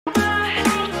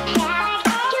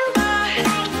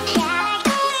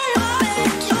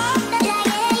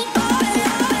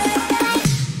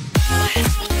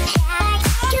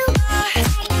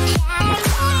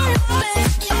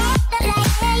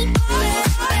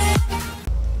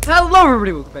hello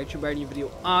everybody, welcome back to a brand new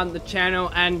video on the channel.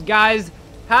 And guys,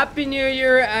 happy new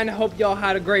year and hope y'all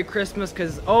had a great Christmas,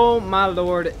 because oh my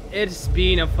lord, it's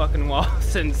been a fucking while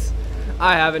since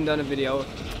I haven't done a video.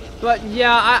 But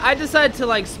yeah, I decided to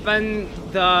like spend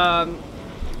the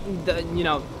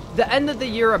end of the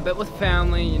year a bit with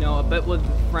family, a bit with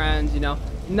friends,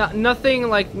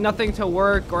 nothing to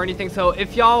work or anything. So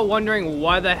if y'all wondering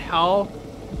why the hell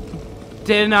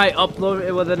didn't I upload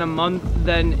it within a month,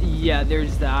 then yeah,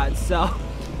 there's that. So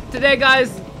today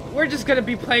guys, we're just gonna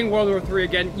be playing World War 3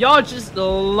 again. Y'all just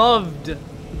loved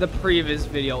the previous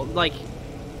video, like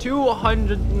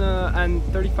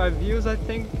 235 views I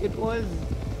think it was.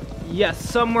 Yes,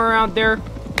 somewhere out there.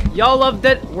 Y'all loved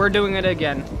it, we're doing it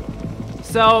again.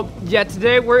 So yeah,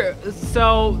 today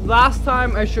last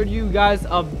time I showed you guys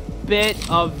a bit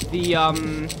of the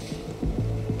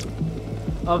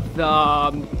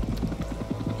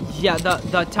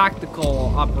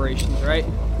tactical operations, right?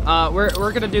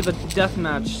 We're gonna do the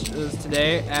deathmatch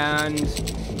today, and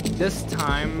this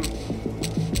time,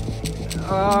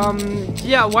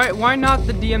 yeah, why not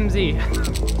the DMZ?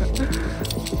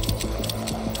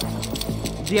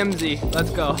 DMZ, let's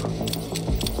go.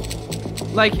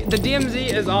 Like, the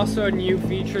DMZ is also a new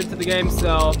feature to the game,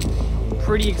 so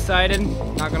pretty excited,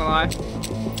 not gonna lie.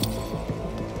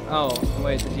 Oh,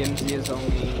 wait, the DMZ is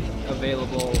only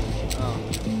available, oh,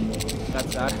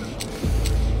 that's sad.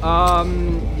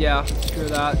 Yeah, screw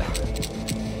that.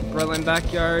 Berlin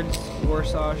backyards,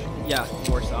 Warsaw, yeah,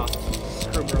 Warsaw.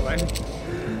 Screw Berlin.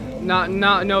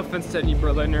 No offense to any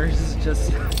Berliners,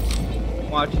 just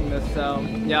watching this, so,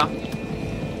 yeah.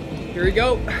 Here we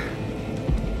go.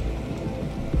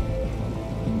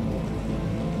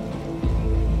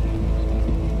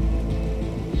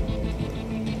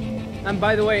 And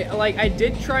by the way, like, I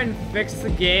did try and fix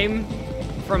the game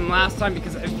from last time,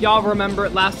 because if y'all remember,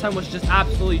 last time was just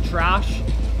absolutely trash.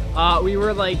 We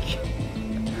were like,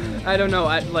 I don't know,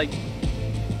 at like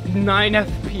 9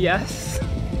 FPS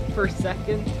per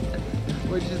second,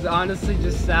 which is honestly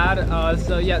just sad.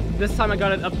 So yeah, this time I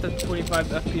got it up to 25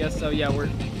 FPS. So yeah, we're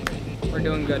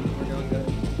doing good. We're doing good.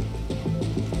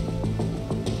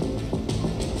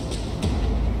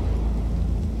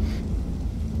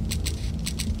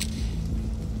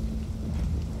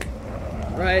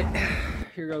 Right,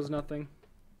 here goes nothing.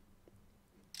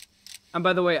 And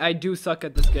by the way, I do suck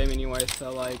at this game anyway,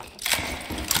 so like,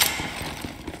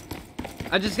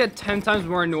 I just get 10 times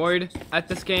more annoyed at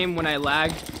this game when I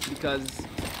lag, because,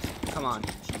 come on.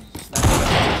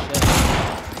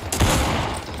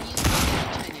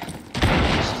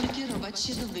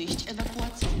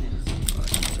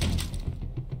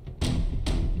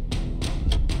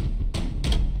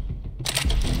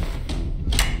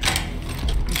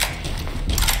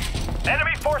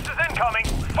 Enemy forces incoming!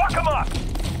 Fuck them up!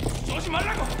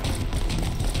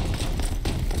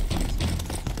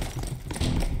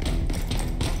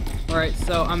 Alright,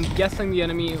 so I'm guessing the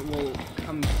enemy will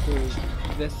come through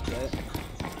this bit.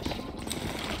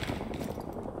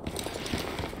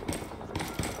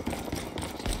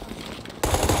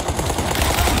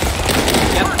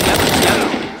 Yep.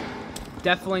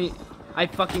 Definitely, I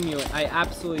fucking knew it. I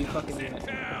absolutely fucking knew it.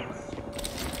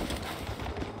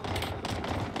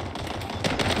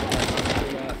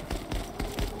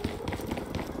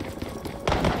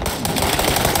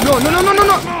 No!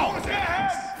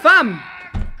 Fam!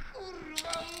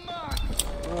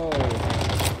 Oh.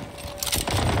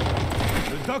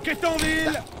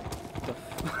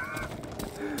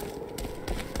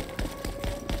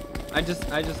 I just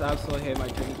absolutely hate my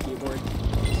tiny keyboard.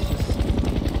 It's just...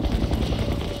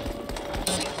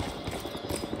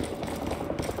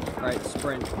 Alright,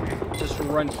 sprint. Just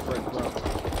run for it, bro.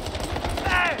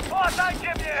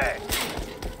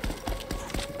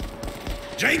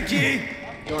 Janky!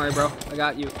 Don't worry, bro. I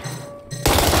got you.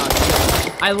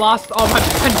 I lost all my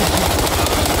bandages.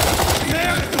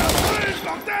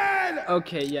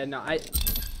 Okay, yeah, no, I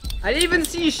didn't even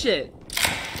see shit.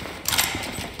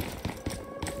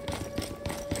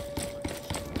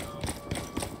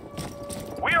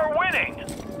 We are winning.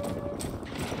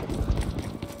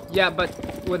 Yeah, but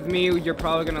with me, you're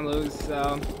probably gonna lose,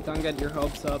 so don't get your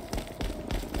hopes up.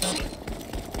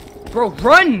 Bro,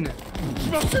 run!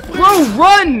 Bro,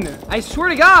 run! I swear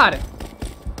to God!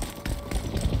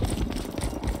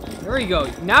 There you go.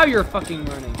 Now you're fucking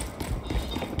running.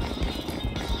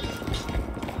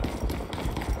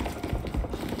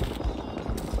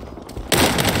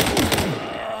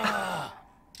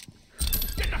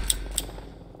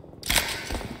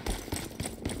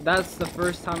 That's the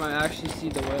first time I actually see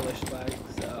the whalish flag,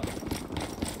 so...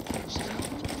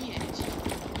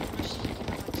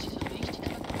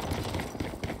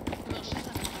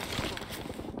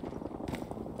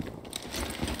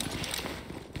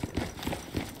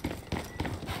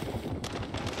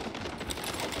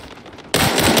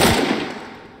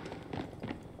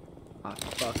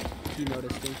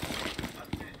 noticed him.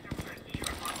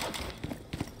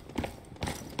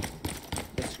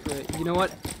 That's great. You know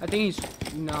what? I think he's...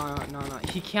 No.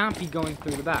 He can't be going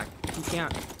through the back. He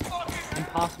can't.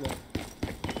 Impossible.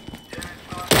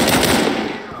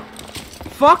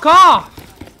 Fuck off!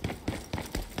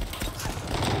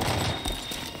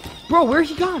 Bro, where's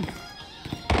he gone?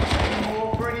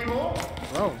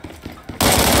 Bro.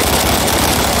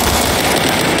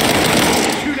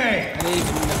 I didn't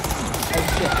even know.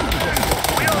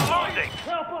 We are losing.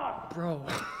 Bro.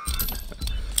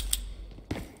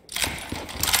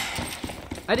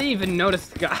 I didn't even notice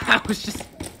the guy. I was just...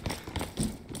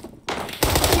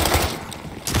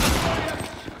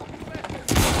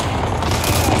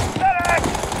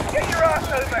 Get your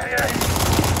ass over here.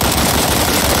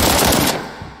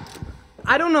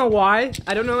 I don't know why.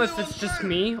 I don't know if it's just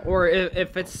me or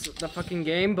if it's the fucking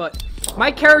game, but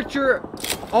my character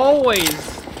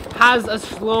always has a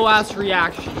slow ass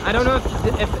reaction. I don't know if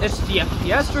it's the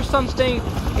FPS or something.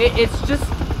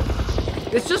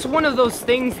 It's just one of those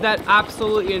things that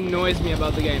absolutely annoys me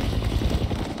about the game.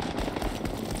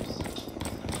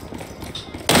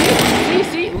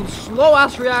 See, slow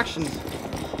ass reactions.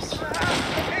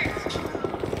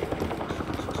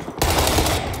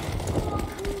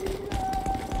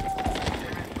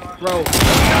 Bro.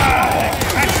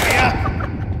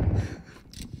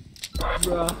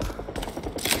 Bruh.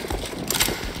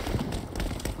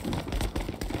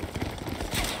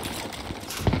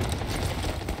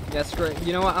 That's great.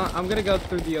 You know what? I'm gonna go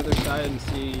through the other side and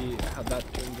see how that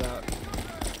turns out.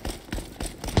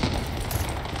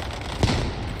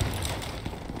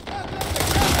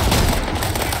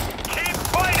 Keep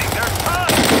fighting. There's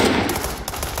time.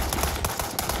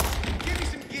 Give me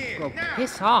some gear. Bro,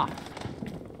 piss off.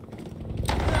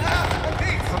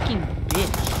 Fucking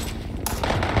bitch.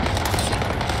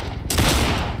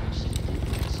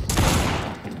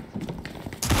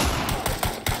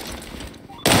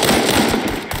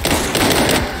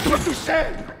 What you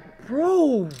said?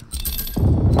 Bro.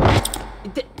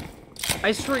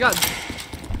 I swear to God.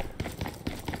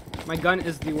 My gun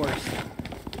is the worst.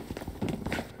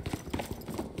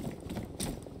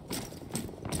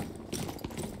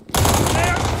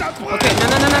 Okay, no.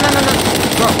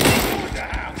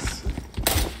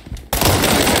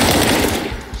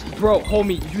 Bro,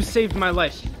 homie, you saved my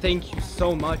life. Thank you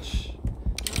so much.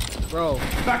 Bro.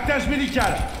 Partage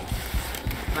médical.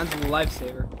 Man's a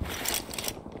lifesaver.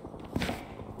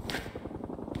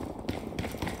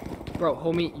 Bro,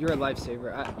 homie, you're a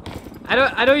lifesaver.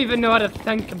 I don't even know how to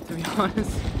thank him, to be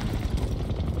honest.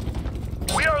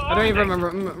 We are I don't even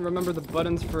remember the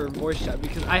buttons for voice chat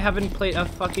because I haven't played a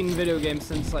fucking video game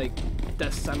since like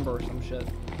December or some shit.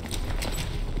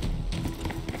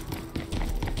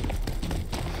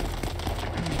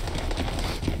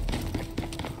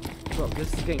 Bro,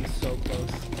 this is getting so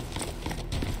close.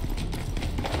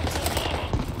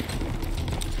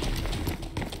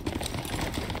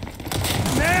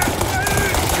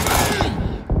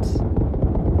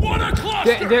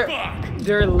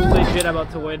 They're legit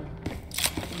about to win.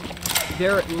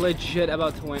 They're legit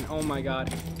about to win. Oh my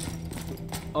god.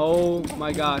 Oh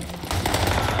my god.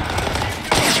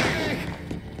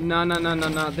 No.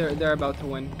 They're about to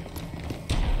win.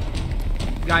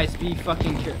 Guys, be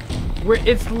fucking careful.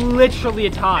 It's literally a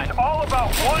tie. It's all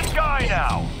about one guy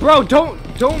now. Bro,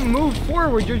 don't move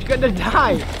forward. You're gonna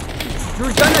die.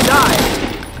 You're gonna die.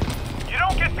 You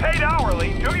don't get paid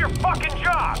hourly. Do your fucking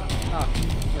job. Oh,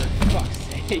 for fuck's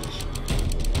sake.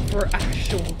 For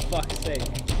actual fuck's sake.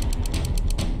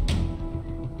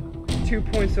 2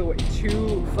 points away.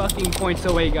 2 fucking points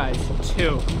away, guys.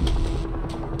 2.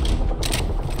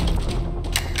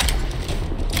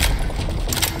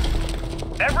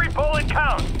 Every bullet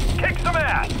counts. Kick some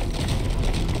ass.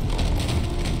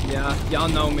 Yeah, y'all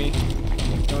know me.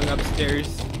 Going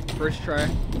upstairs. First try.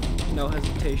 No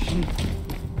hesitation.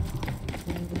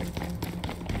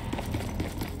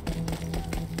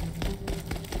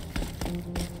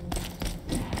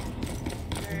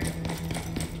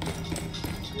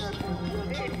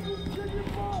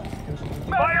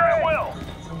 Fire at will.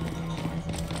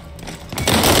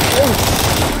 Oh,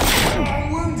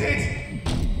 wounded.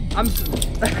 I'm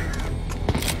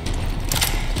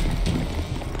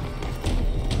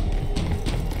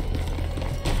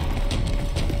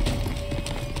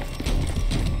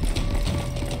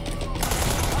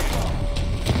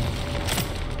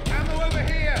Ammo over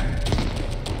here.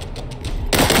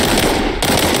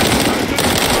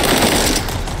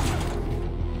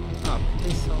 oh,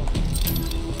 piss off.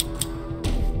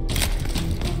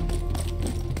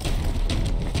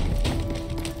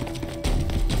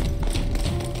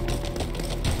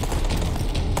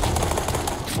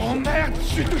 Oh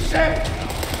merde, Shit.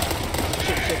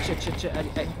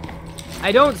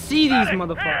 I don't see these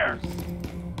motherfuckers.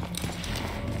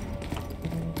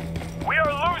 We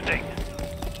are losing.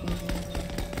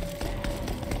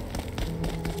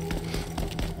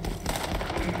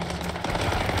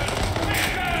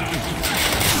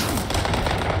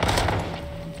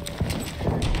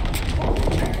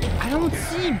 I don't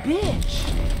see, bitch.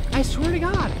 I swear to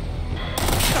God.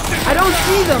 I don't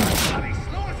see them.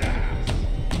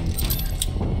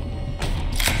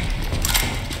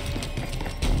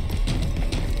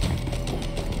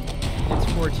 It's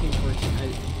 14.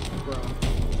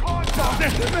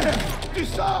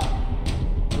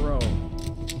 Bro.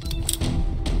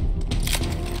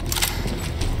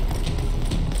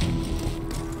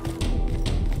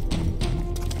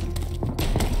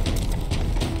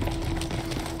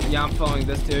 Yeah, I'm following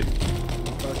this dude.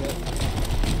 Fuck it.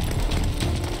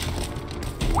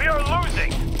 We are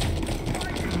losing.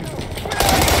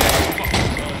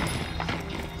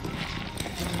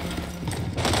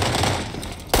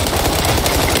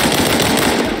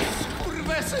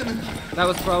 That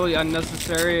was probably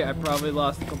unnecessary. I probably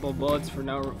lost a couple bullets for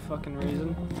no fucking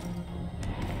reason.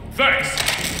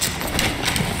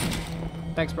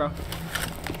 Thanks, bro.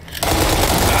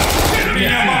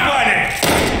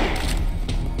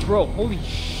 Bro, holy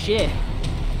shit.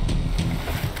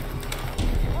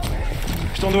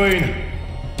 Je t'en dois une.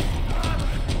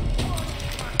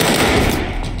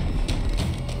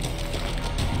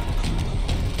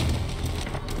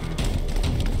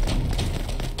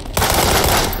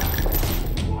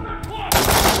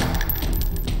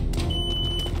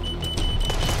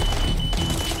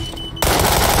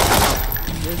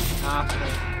 This asshole.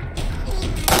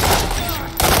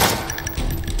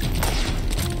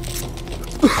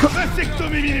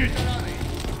 Vasectomie minute.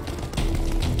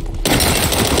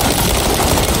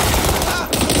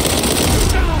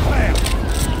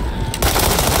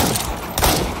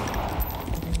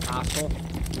 Asshole.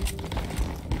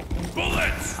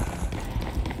 Bullets.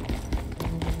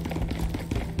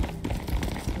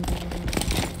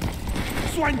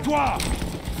 Soigne-toi.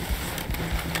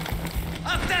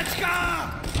 Apteczka.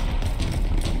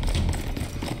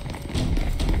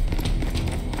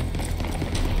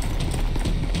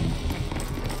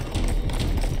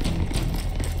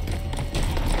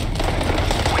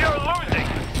 We are losing.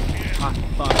 Ah,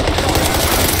 fuck.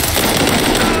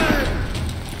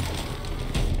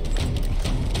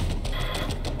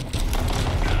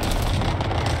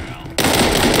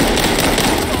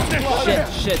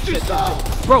 Shit.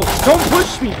 Bro, don't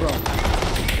push me, bro.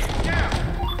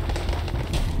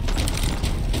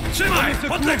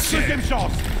 Deuxième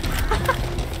chance.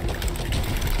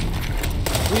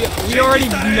 We already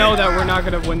know that we're not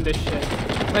gonna win this shit.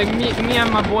 Like me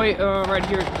and my boy right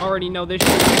here already know this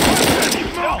shit.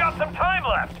 Still got some time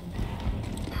left.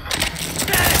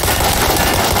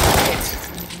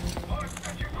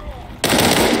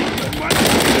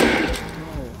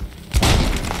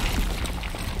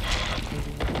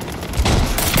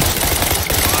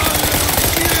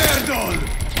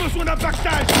 Besoin d'un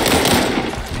partage.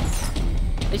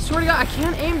 I swear to God, I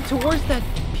can't aim towards that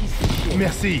piece of shit.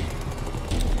 Merci.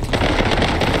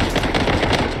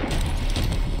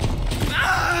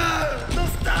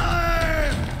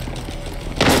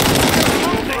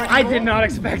 I did not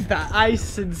expect that. I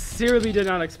sincerely did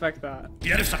not expect that.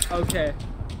 Okay.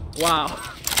 Wow.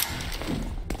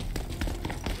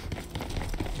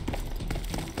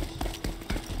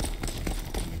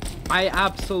 I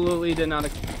absolutely did not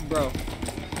bro.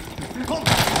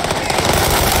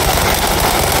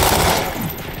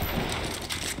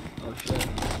 Oh shit.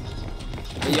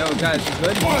 Hey, yo guys, you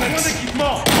good?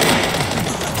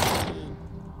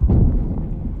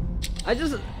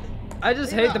 I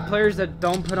just hate the players that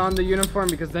don't put on the uniform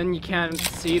because then you can't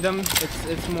see them.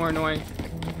 It's more annoying.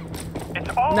 It's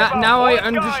all about Now I one guy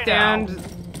understand now.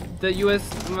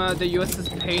 the US's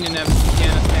pain in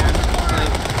Afghanistan.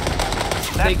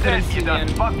 Like, they couldn't see You the done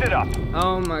end. fucked it up.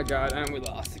 Oh my God, and we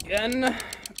lost again.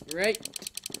 Right?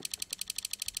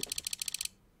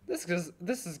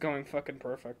 This is going fucking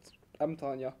perfect. I'm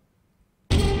telling you.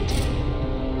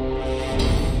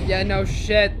 Yeah, no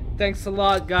shit. Thanks a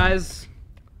lot, guys.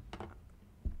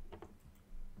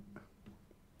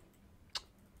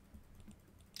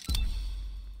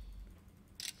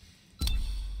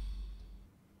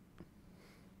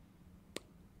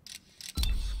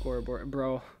 Scoreboard,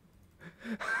 bro.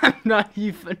 I'm not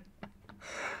even.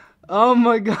 Oh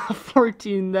my God,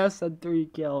 14 deaths and 3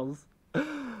 kills.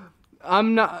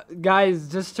 I'm not, guys.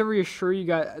 Just to reassure you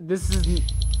guys, this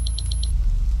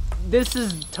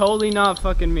is totally not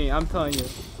fucking me. I'm telling you.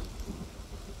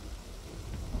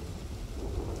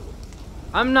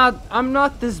 I'm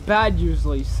not this bad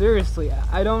usually. Seriously,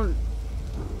 I don't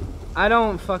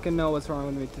fucking know what's wrong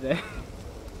with me today.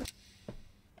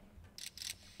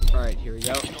 All right, here we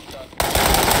go.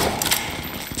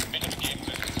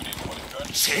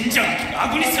 젠장!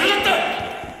 아군이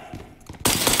쓰러졌다!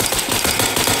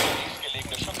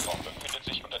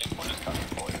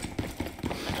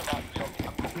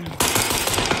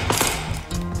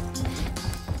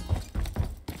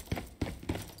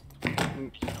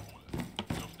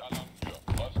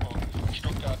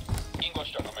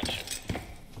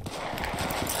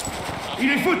 Il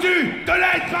est foutu! De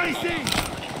l'aide par ici!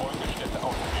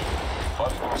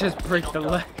 Just break the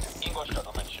legs.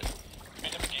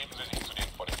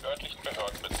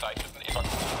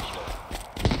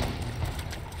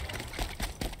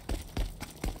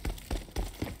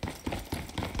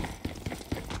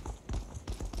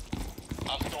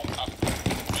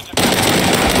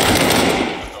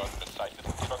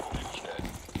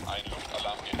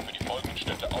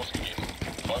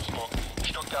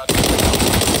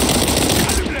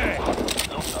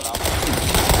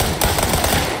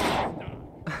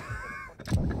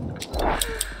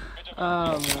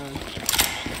 Oh man.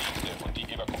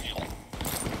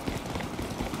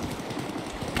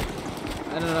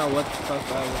 I don't know what the fuck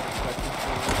I was expecting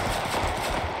from.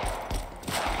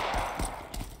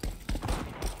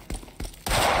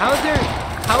 How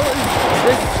is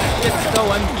this shit so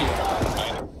empty?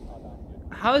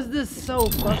 How is this so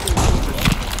fucking empty?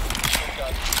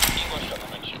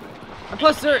 And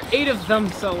plus there are 8 of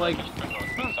them, so like,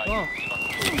 fuck off.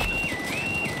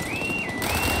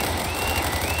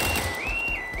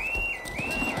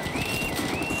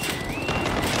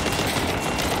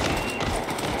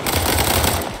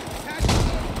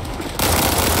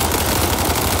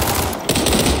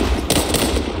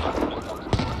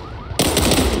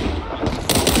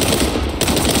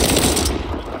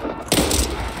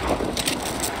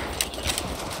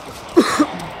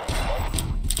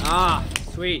 Ah,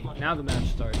 sweet. Now the match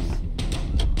starts.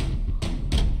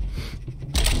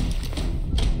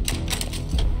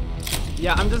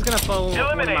 Yeah, I'm just gonna follow.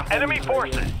 Eliminate enemy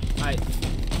forces. Alright.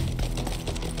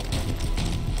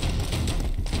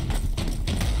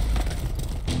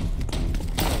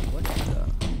 What the?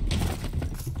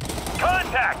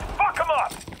 Contact! Fuck him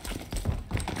up!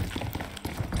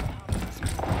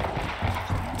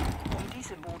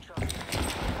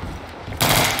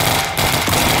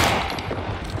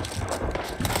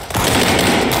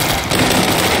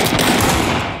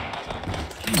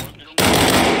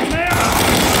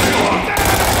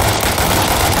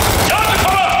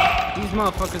 These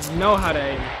motherfuckers know how to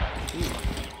aim.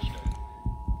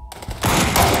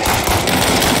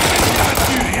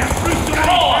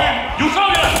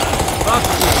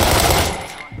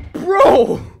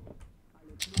 Bro!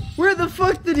 Where the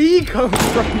fuck did he come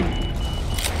from?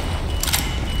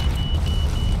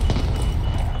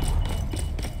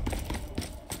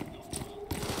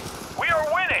 We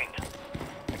are winning!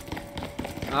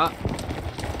 Ah.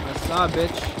 I saw,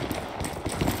 bitch.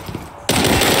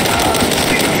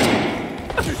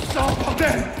 Tu sens,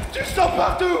 bordel! Tu sens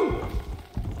partout!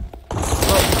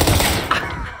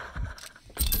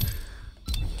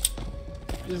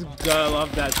 Just gotta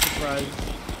love that surprise.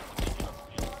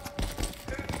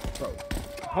 Bro.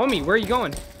 Homie, where are you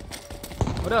going?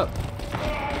 What up?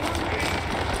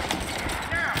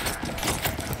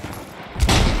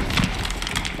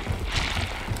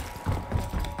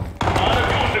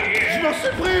 Je m'en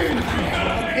suis pris!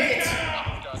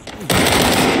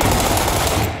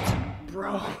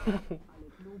 Bro.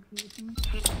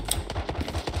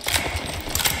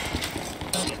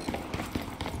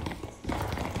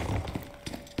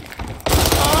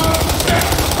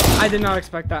 I did not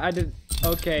expect that. I did.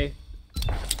 Okay.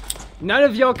 None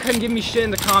of y'all can give me shit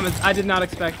in the comments. I did not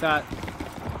expect that.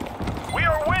 We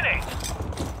are winning!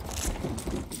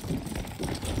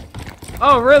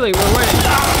 Oh, really? We're winning.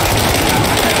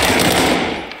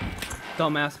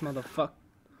 Dumbass motherfucker.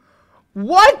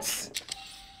 What?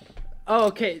 Oh,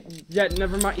 okay. Yeah,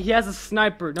 never mind. He has a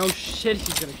sniper. No shit,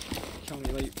 he's gonna kill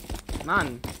me. Like,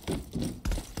 man.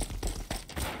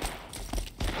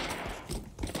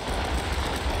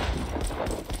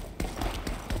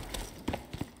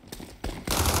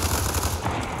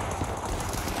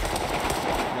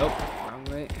 Nope. Wrong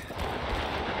way.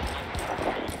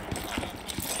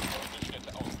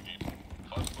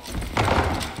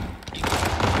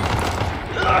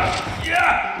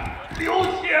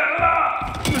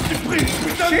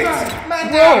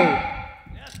 Bro!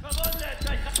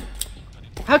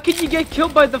 How could you get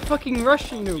killed by the fucking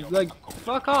Russian noob? Like,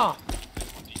 fuck off.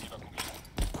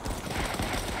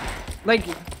 Like,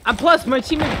 and plus my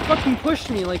teammate fucking pushed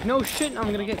me. Like, no shit, I'm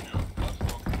gonna get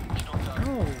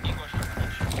We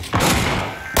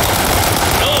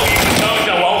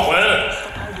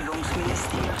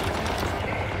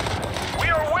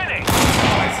are winning.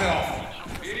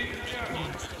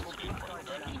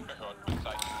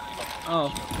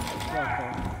 Oh. Okay.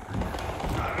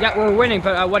 Yeah, we're winning,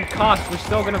 but at what cost? We're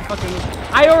still gonna fucking lose.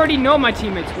 I already know my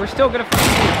teammates. We're still gonna fucking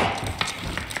lose.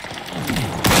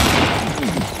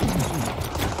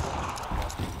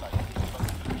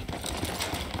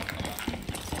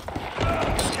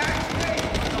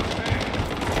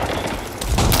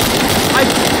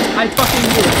 I fucking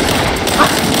knew it.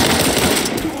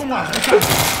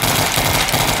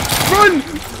 Run!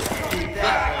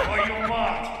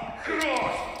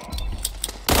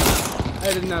 I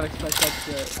did not expect that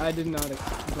shit. I did not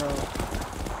bro.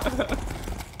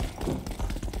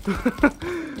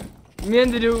 Me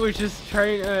and the dude was just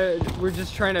trying we're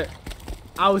just trying to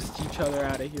oust each other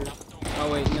out of here. Oh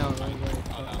wait, no, right.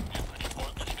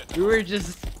 We were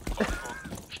just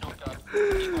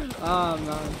oh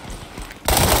man.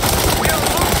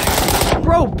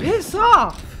 Bro, piss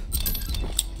off!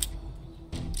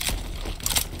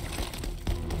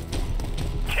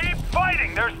 Keep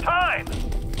fighting. There's time.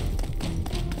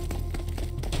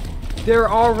 They're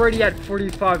already at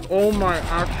 45. Oh my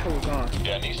actual god.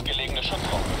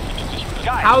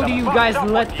 How do you guys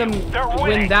let them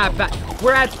win that back?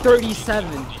 We're at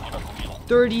 37.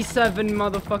 37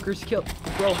 motherfuckers killed.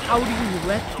 Bro, how do you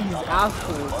let these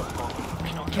assholes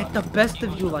get the best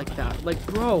of you like that? Like,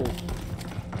 bro.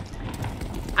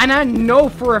 And I know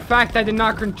for a fact I did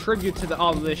not contribute to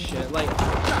all this shit. Like,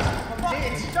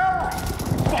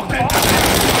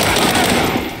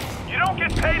 You don't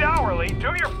get paid hourly.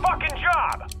 Do your fucking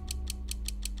job.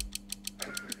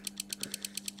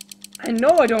 I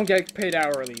know I don't get paid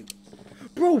hourly.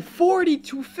 Bro, 40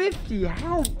 to 50.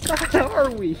 How bad are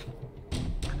we?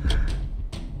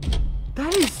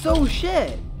 That is so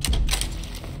shit.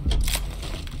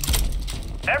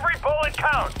 Every bullet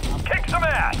counts. Kick some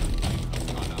ass.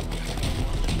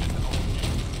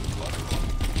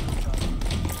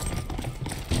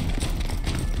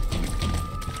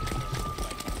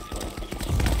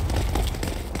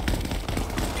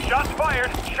 Shots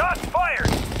fired! Shots fired!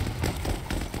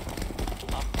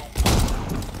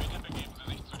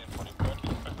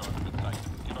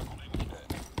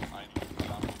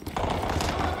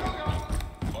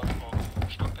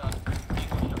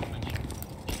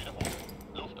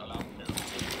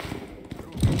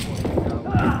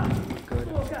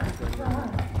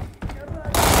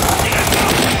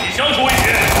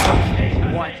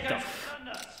 What the f-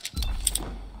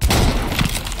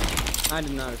 I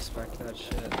did not expect that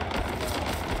shit.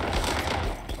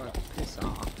 Fuck, piss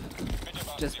off.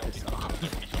 Just piss off.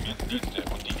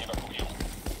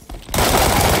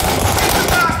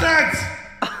 Bastards!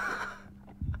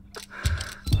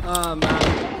 Oh man.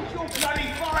 Your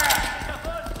bloody fire!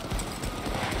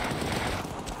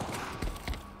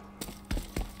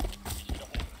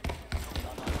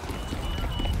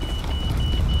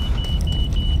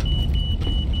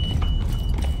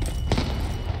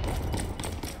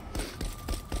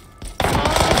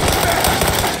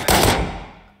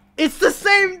 It's the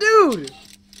same dude!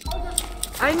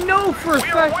 I know for a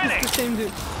fact it's the same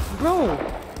dude. Bro,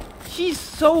 he's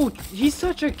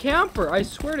such a camper, I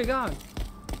swear to God.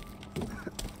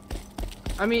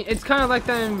 I mean, it's kind of like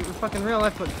that in fucking real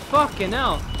life, but fucking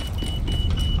hell.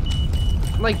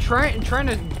 Like, trying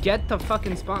to get the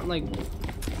fucking spot, like,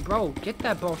 bro, get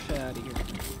that bullshit out of here.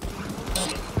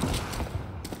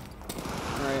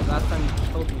 Alright, last time you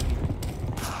killed me here.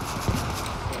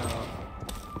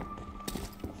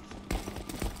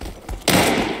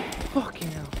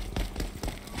 Fucking hell.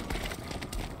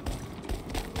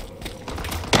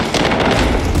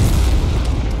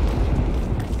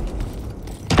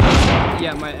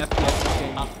 Yeah, my FPS is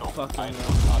getting fucking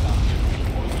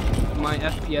my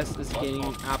FPS is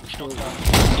getting absolutely.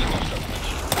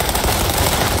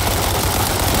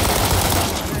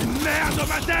 Merde,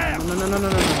 ma terre! No.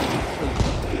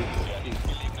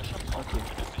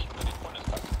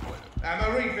 Ammo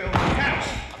refill, catch!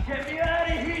 Get me out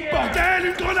of here! Bordel,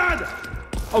 une grenade!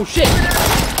 Oh shit!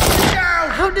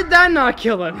 How did that not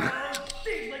kill him?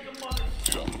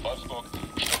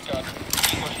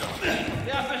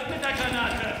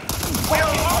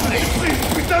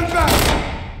 Putain de vache!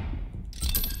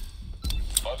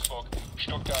 Wolfsburg,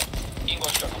 Stuttgart,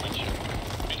 Ingolstadt und München.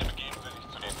 Bitte begeben Sie sich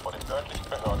zu den von den örtlichen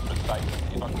Behörden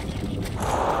bezeichneten Evakuierungen.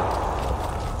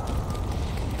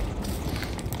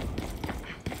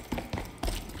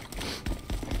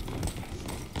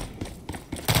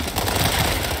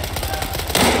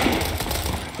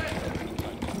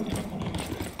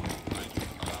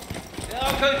 Ja,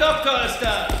 könnt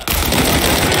abkosten!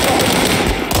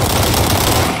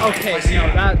 Okay, no,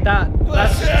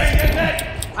 that's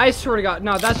I swear to God,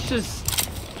 no, that's just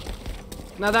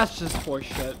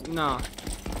horseshit. No.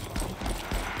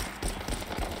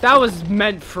 That was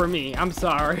meant for me. I'm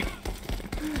sorry.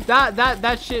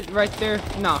 That shit right there,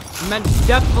 no,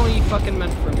 definitely fucking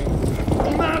meant for me.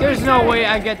 There's no way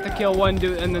I get to kill one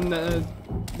dude and then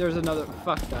there's another.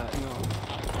 Fuck that, no.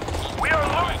 We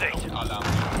are losing.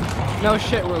 No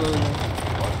shit, we're losing.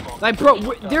 Like, bro,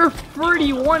 they're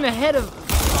 31 ahead of.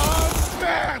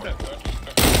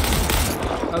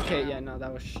 Okay, yeah, no,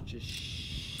 that was just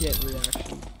shit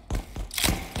reaction.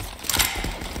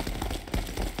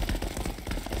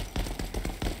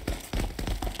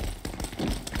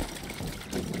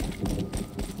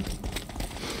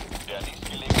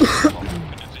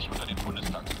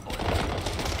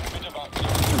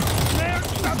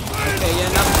 Okay, yeah,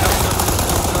 no,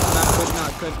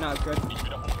 not good, not good.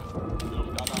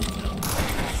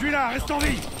 Je suis là, reste en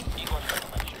vie.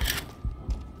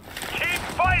 Keep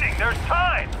fighting. There's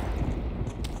time.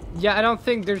 Yeah, I don't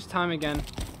think there's time again.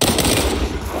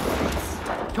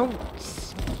 Don't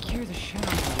scare the shit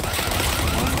out of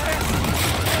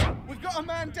me. We've got a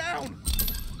man down.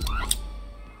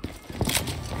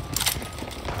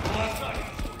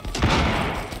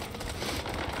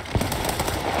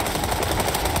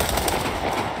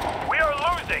 We are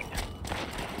losing.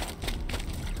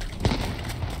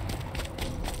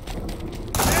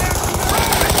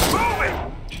 Move it.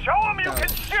 Show them you can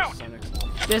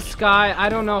shoot. This guy, I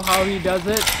don't know how he does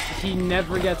it. He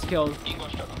never gets killed.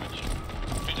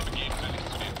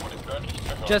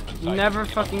 Just never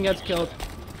fucking gets killed.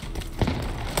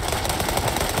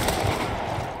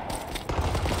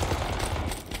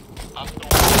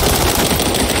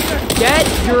 Get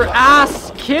your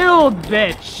ass killed,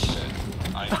 bitch!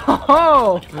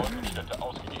 Oh!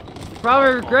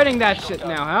 Probably regretting that shit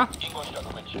now, huh?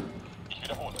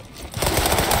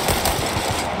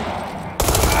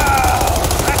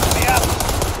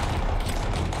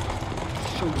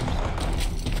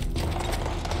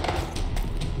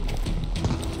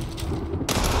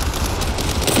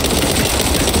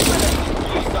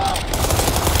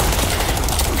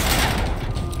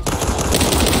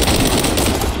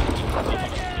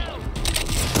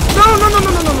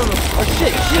 Oh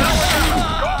shit, shit!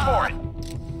 Go for it.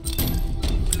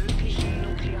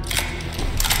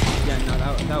 Yeah, no,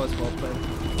 that was well played.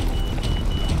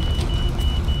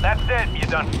 That's it. You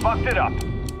done fucked it up.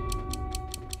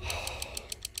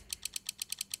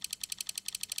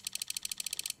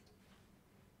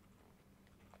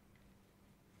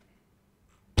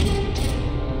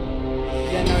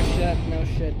 Yeah, no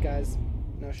shit, guys.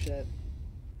 No shit.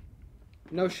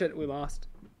 No shit, we lost.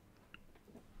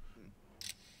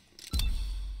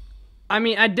 I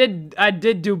mean, I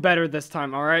did do better this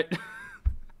time, alright?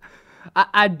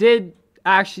 I did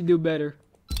actually do better.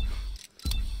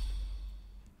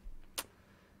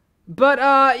 But,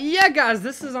 yeah, guys,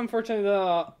 this is unfortunately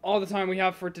all the time we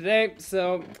have for today,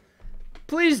 so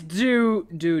please do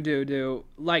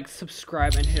like,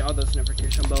 subscribe, and hit all those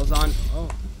notification bells on.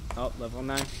 Oh, level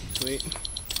 9, sweet.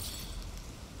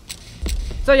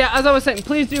 So yeah, as I was saying,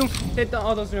 please do hit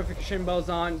all those notification bells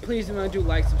on. Please do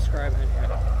like, subscribe, and hit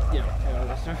all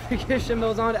those notification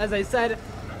bells on. As I said,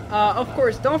 of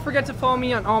course, don't forget to follow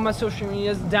me on all my social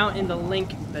medias down in the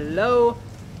link below.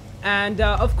 And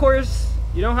of course,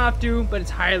 you don't have to, but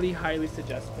it's highly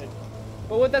suggested.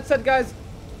 But with that said, guys,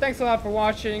 thanks a lot for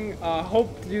watching.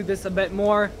 Hope to do this a bit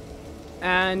more,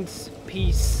 and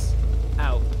peace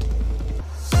out.